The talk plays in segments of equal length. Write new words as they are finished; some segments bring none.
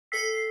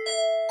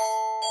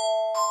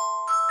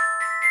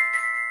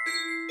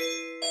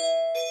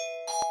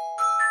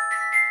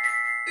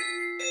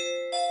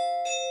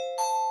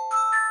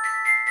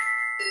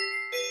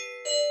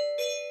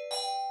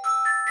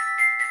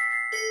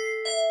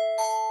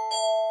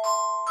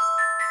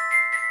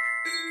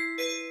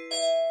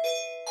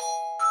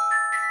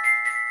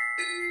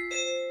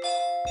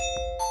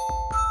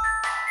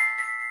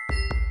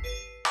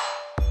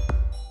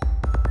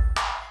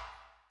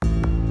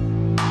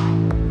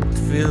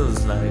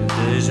like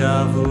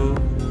deja vu,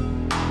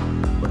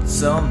 but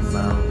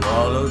somehow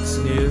all looks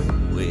new.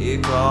 We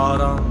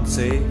caught on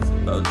tape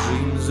our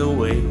dreams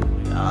away.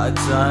 I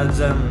tied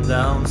them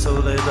down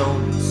so they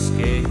don't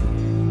escape.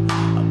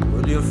 I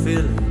put your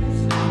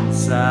feelings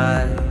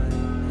inside,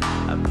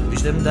 I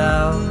push them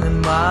down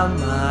in my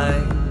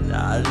mind.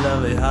 I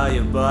love it how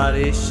your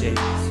body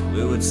shakes.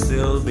 We would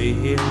still be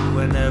here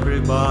when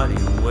everybody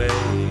waits.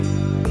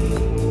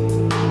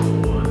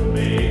 What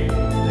made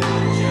the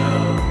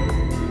jump?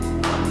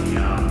 Honey, I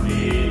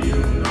made you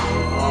no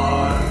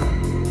harm.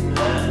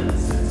 Then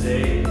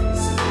today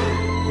slip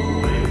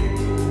away.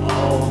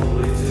 All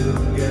we do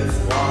gets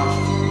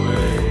washed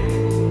away.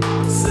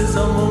 This is a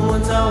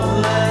moment I won't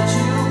let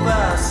you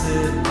pass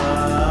it by.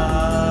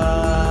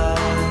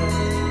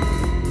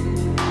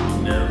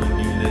 You never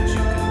knew that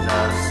you could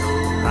die so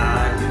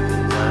high. You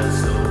could die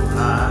so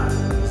high,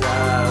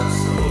 die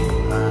so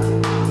high.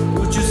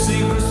 Put your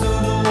secrets to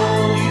the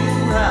wall, you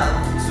have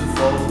to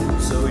fall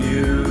so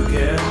you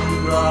can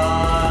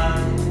cry.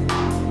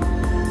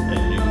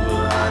 And you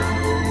will hide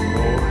no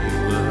more, you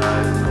will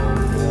hide no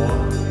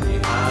more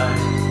behind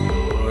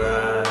your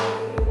eyes.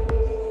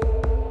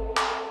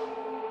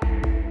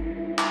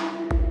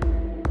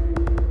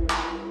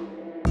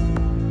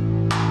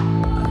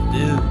 I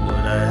did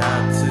what I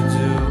had to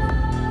do,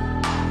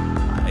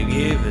 I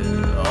gave it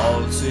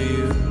all to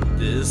you.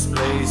 This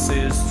place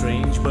is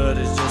strange, but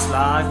it's just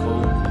like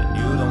home. And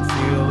you don't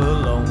feel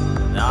alone,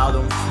 and I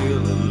don't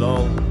feel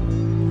alone.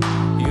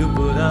 You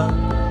put up a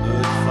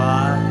good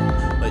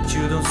fight, but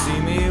you don't see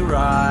me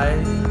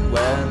right.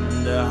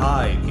 When the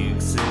high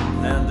kicks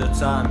in and the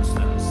time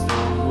stands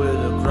still with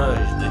a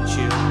crush, the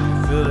chill, you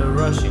feel it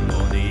rushing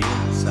on the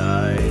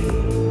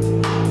inside.